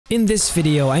In this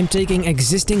video, I'm taking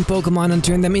existing Pokemon and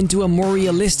turn them into a more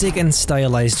realistic and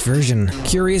stylized version.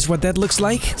 Curious what that looks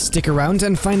like? Stick around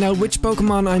and find out which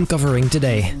Pokemon I'm covering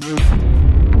today.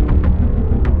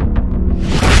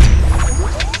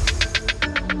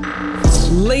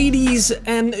 Ladies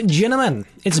and gentlemen,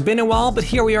 it's been a while, but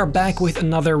here we are back with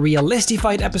another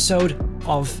Realistified episode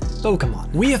of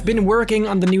Pokemon. We have been working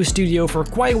on the new studio for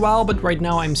quite a while, but right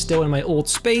now I'm still in my old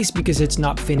space because it's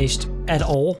not finished at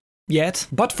all yet.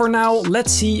 But for now,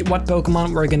 let's see what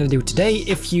Pokemon we're gonna do today.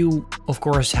 If you, of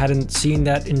course, hadn't seen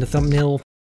that in the thumbnail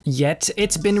yet,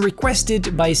 it's been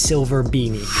requested by Silver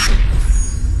Beanie.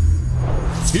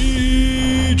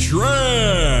 T-Tran!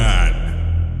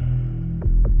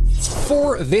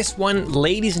 For this one,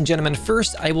 ladies and gentlemen,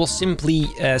 first I will simply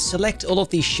select all of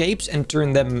these shapes and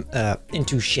turn them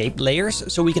into shape layers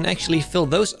so we can actually fill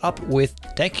those up with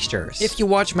textures. If you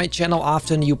watch my channel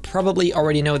often, you probably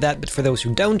already know that, but for those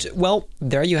who don't, well,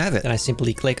 there you have it. Then I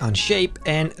simply click on shape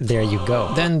and there you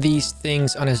go. Then these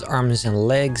things on his arms and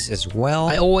legs as well.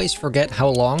 I always forget how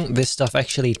long this stuff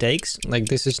actually takes. Like,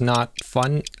 this is not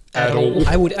fun at all.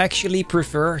 I would actually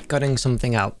prefer cutting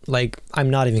something out. Like, I'm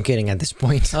not even kidding at this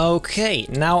point. Okay,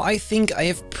 now I think I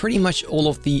have pretty much all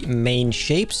of the main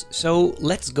shapes, so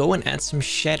let's go and add some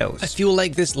shadows. I feel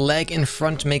like this leg in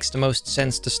front makes the most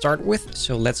sense to start with,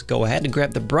 so let's go ahead and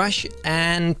grab the brush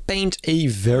and paint a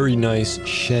very nice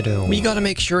shadow. We gotta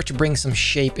make sure to bring some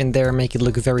shape in there, make it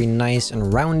look very nice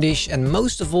and roundish, and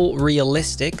most of all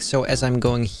realistic. So as I'm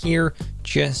going here,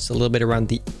 just a little bit around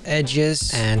the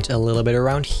edges and a little bit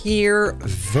around here.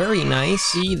 Very nice.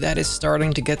 See, that is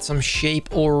starting to get some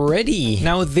shape already.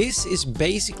 Now this is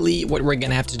basically what we're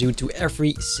gonna have to do to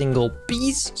every single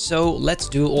piece. So let's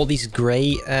do all these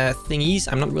gray thingies.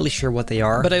 I'm not really sure what they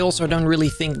are, but I also don't really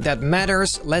think that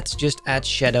matters. Let's just add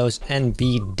shadows and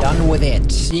be done with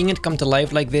it. Seeing it come to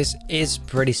life like this is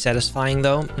pretty satisfying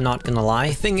though, not gonna lie.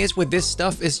 The thing is with this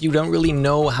stuff is you don't really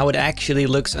know how it actually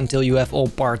looks until you have all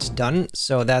parts done.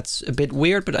 So that's a bit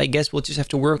weird, but I guess we'll just have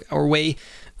to work our way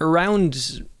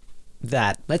around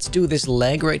that. Let's do this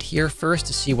leg right here first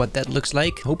to see what that looks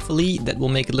like. Hopefully that will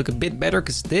make it look a bit better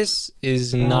because this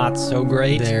is not so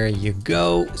great. There you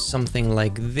go. Something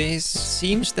like this.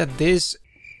 Seems that this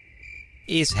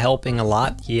is helping a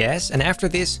lot, yes. And after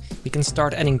this, we can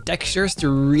start adding textures to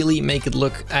really make it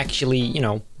look actually, you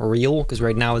know, real, because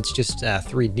right now it's just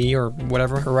 3D or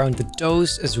whatever. Around the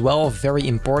toes as well, very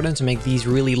important to make these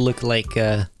really look like,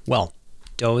 well,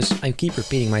 toes. I keep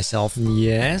repeating myself.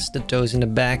 Yes, the toes in the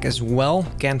back as well.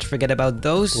 Can't forget about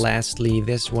those. Lastly,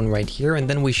 this one right here, and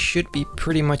then we should be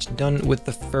pretty much done with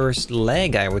the first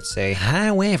leg, I would say.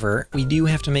 However, we do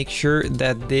have to make sure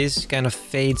that this kind of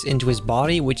fades into his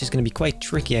body, which is going to be quite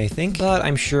tricky, I think. But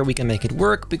I'm sure we can make it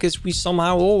work because we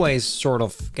somehow always sort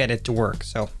of get it to work.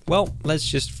 So, well, let's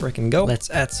just freaking go. Let's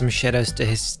add some shadows to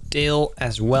his tail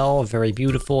as well. Very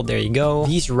beautiful. There you go.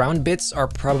 These round bits are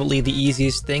probably the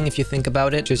easiest thing if you think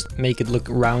about it. Just make it look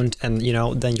round and, you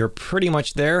know, then you're pretty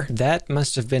much there. That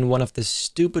must have been one of the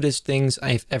stupidest things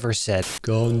I've ever said.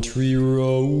 Country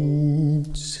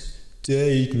roads,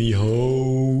 take me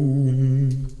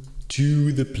home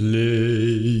to the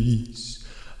place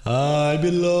I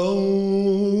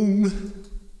belong,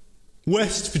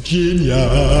 West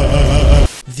Virginia.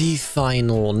 The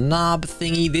final knob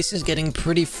thingy. This is getting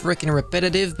pretty freaking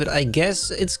repetitive, but I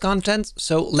guess it's content,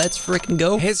 so let's freaking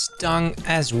go. His tongue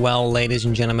as well, ladies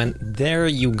and gentlemen. There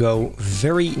you go.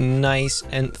 Very nice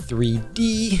and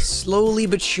 3D. Slowly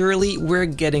but surely, we're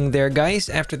getting there, guys.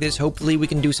 After this, hopefully we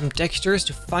can do some textures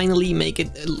to finally make it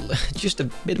just a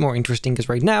bit more interesting, because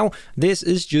right now, this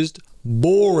is just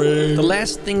boring. The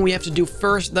last thing we have to do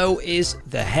first though is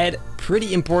the head.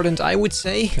 Pretty important, I would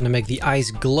say. Gonna make the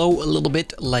eyes glow a little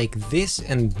bit like this,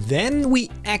 and then we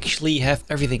actually have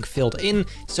everything filled in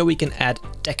so we can add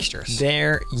textures.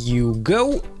 There you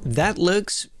go. That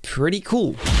looks pretty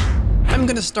cool. I'm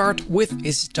gonna start with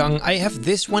his tongue. I have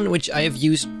this one, which I have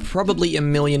used probably a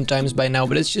million times by now,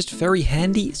 but it's just very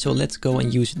handy. So let's go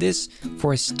and use this.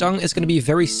 For his tongue, it's gonna be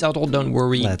very subtle, don't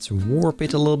worry. Let's warp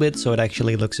it a little bit so it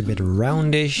actually looks a bit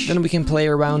roundish. Then we can play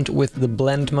around with the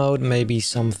blend mode, maybe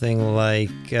something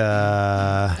like...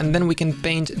 And then we can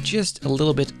paint just a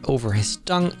little bit over his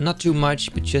tongue. Not too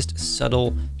much, but just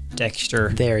subtle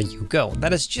texture. There you go.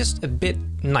 That is just a bit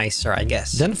nicer, I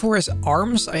guess. Then for his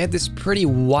arms, I had this pretty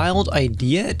wild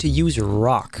idea to use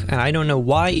rock. And I don't know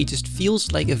why, it just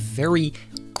feels like a very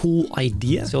cool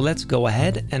idea. So let's go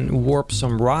ahead and warp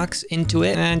some rocks into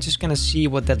it and just gonna see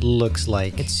what that looks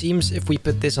like. It seems if we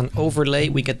put this on overlay,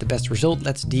 we get the best result.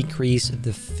 Let's decrease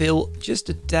the fill just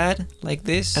a tad like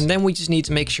this. And then we just need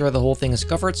to make sure the whole thing is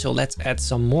covered. So let's add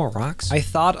some more rocks. I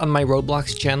thought on my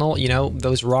Roblox channel, you know,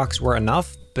 those rocks were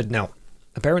enough, but no.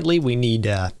 Apparently we need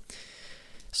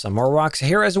some more rocks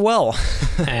here as well.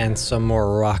 And some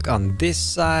more rock on this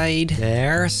side.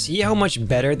 There. See how much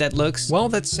better that looks? Well,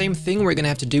 that same thing we're gonna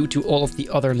have to do to all of the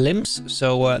other limbs.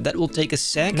 So that will take a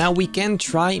sec. Now we can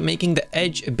try making the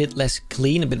edge a bit less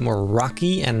clean, a bit more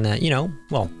rocky and, you know,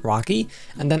 well, rocky.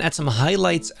 And then add some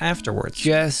highlights afterwards.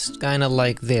 Just kind of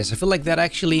like this. I feel like that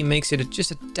actually makes it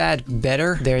just a tad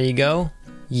better. There you go.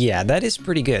 Yeah, that is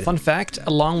pretty good. Fun fact,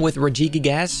 along with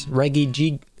Regigigas,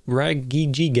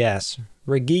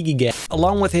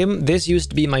 along with him, this used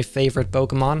to be my favorite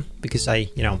Pokemon because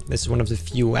this is one of the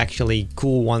few actually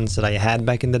cool ones that I had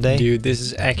back in the day. Dude, this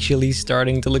is actually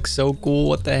starting to look so cool.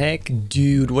 What the heck?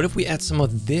 Dude, what if we add some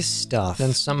of this stuff?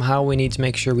 Then somehow we need to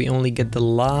make sure we only get the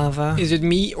lava. Is it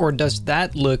me or does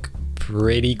that look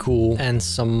pretty cool? And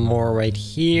some more right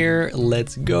here.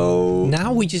 Let's go.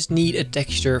 Now we just need a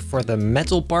texture for the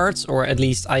metal parts, or at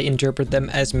least I interpret them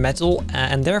as metal,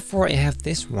 and therefore I have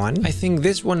this one. I think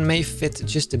this one may fit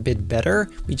just a bit better.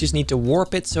 We just need to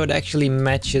warp it so it actually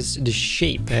matches the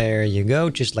shape. There you go,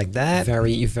 just like that.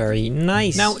 Very, very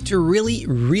nice. Now to really,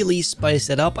 really spice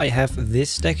it up, I have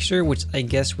this texture, which I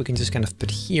guess we can just kind of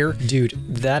put here. Dude,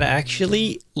 that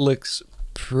actually looks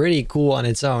pretty cool on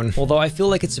its own, although I feel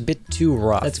like it's a bit too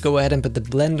rough. Let's go ahead and put the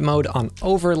blend mode on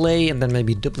overlay and then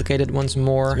maybe duplicate it once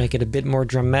more, make it a bit more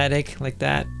dramatic like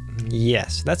that.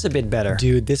 Yes, that's a bit better.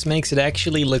 Dude, this makes it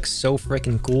actually look so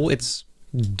freaking cool. It's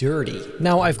dirty.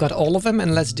 Now I've got all of them,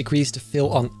 and let's decrease the fill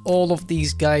on all of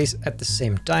these guys at the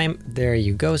same time. There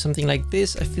you go. Something like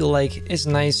this I feel like is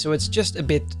nice, so it's just a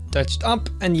bit touched up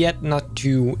and yet not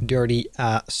too dirty.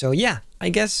 So yeah, I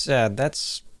guess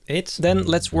that's it. Then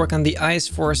let's work on the eyes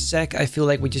for a sec. I feel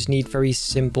like we just need very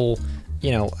simple,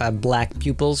 black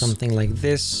pupils. Something like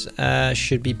this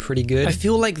should be pretty good. I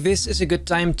feel like this is a good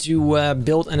time to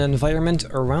build an environment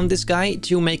around this guy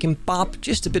to make him pop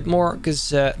just a bit more,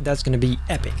 because that's gonna be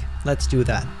epic. Let's do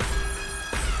that.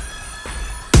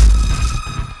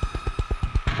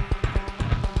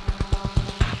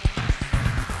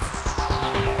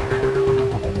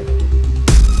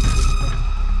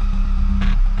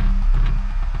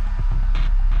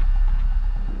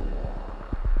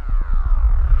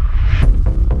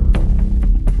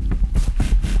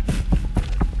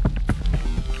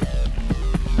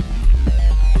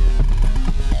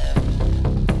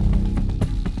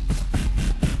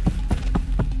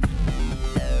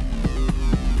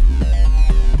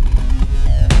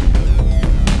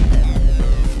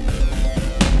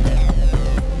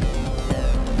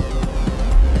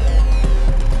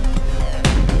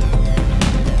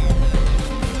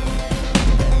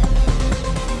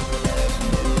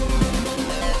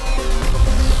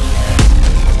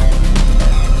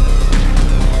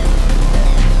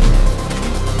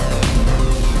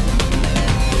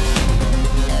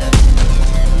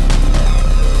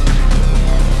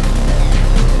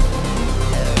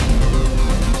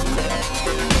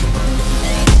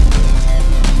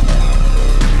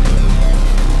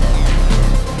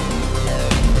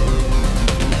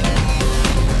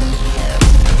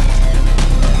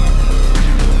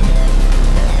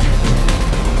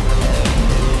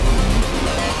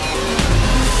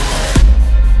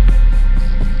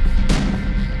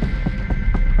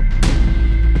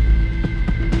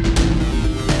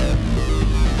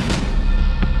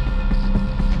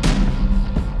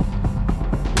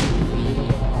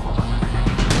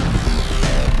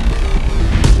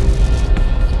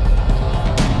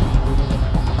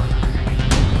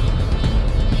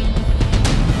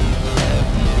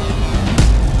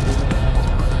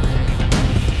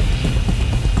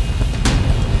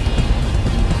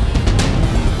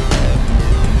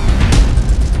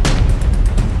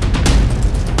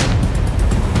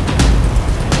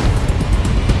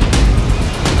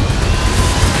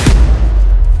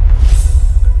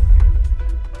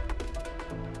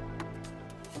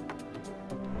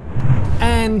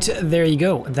 And there you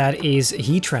go, that is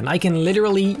Heatran. I can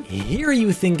literally hear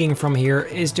you thinking from here,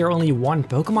 is there only one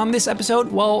Pokemon this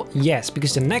episode? Well, yes,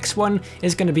 because the next one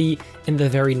is going to be in the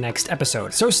very next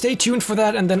episode. So stay tuned for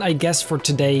that, and then I guess for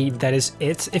today, that is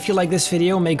it. If you like this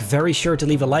video, make very sure to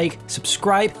leave a like,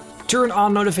 subscribe, turn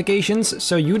on notifications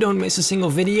so you don't miss a single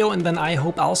video, and then I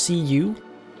hope I'll see you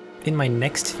in my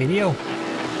next video.